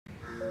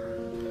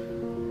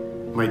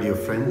My dear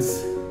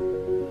friends,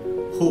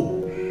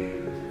 hope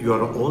you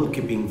are all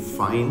keeping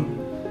fine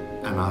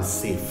and are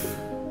safe.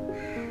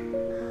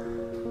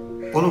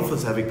 All of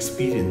us have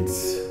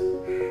experienced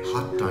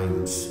hard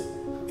times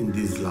in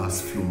these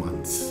last few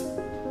months.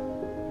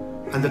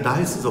 And the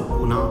Diocese of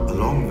Poona,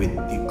 along with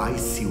the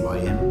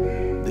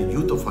ICYM, the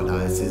youth of our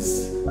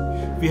diocese,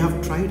 we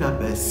have tried our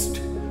best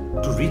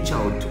to reach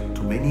out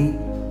to many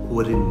who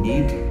are in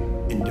need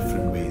in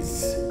different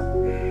ways.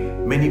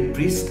 Many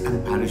priests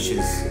and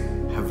parishes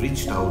have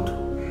reached out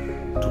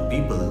to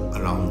people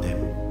around them.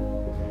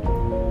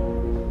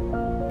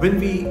 When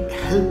we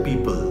help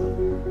people,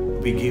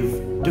 we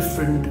give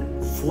different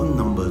phone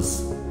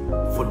numbers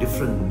for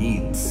different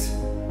needs.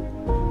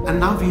 And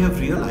now we have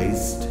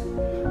realized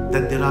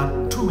that there are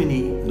too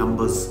many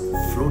numbers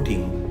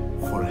floating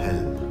for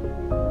help.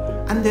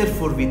 And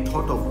therefore we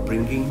thought of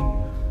bringing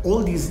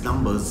all these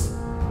numbers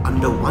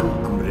under one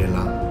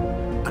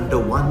umbrella, under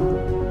one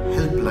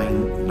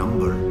helpline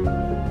number,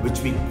 which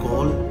we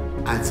call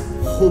as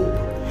Hope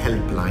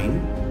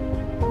Helpline,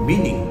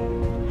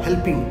 meaning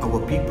helping our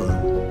people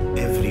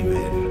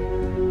everywhere.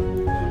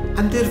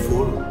 And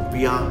therefore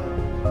we are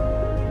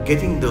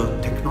getting the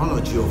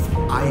technology of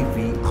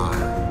IVR,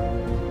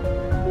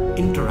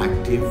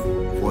 Interactive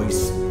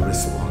Voice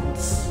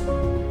Response,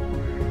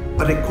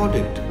 a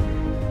recorded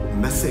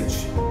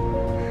message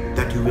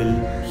that you will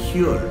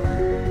hear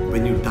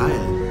when you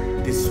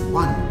dial this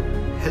one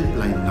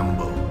helpline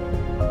number.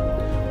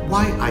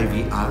 Why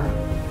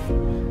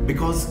IVR?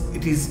 Because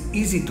it is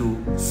easy to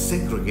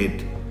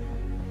segregate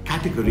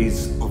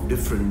categories of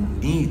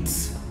different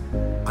needs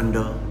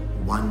under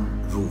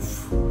one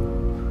roof.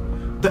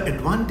 The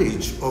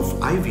advantage of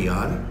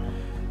IVR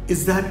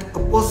is that a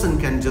person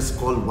can just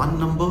call one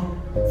number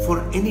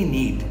for any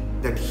need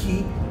that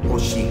he or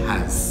she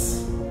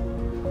has.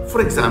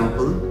 For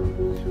example,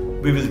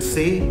 we will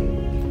say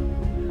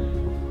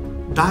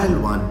dial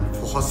 1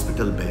 for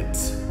hospital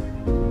beds,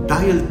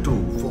 dial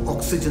 2 for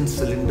oxygen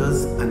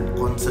cylinders and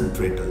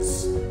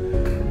concentrators,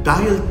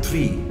 dial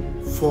 3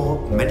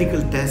 for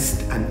medical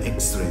tests and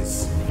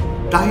Xrays,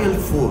 dial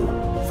 4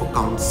 for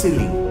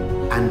counselling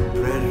and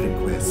prayer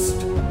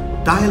request,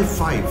 dial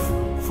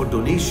 5 for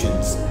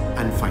donations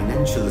and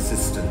financial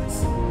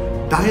assistance,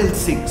 dial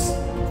 6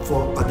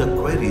 for other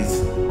queries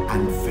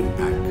and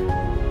feedback.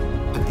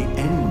 At the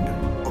end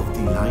of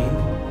the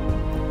line,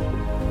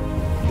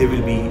 there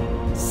will be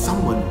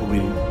someone who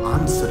will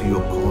answer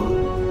your call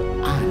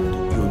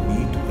and your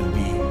need will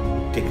be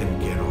taken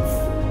care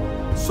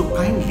of. So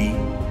kindly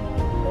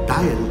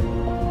dial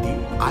the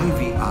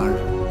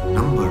IVR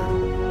number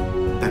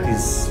that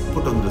is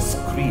put on the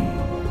screen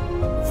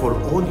for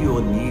all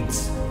your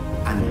needs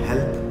and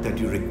help that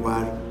you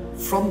require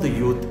from the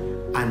youth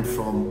and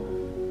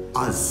from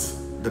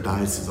us, the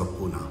Diocese of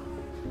Poona.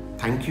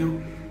 Thank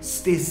you.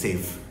 Stay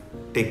safe.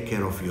 Take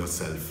care of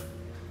yourself.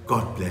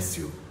 God bless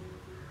you.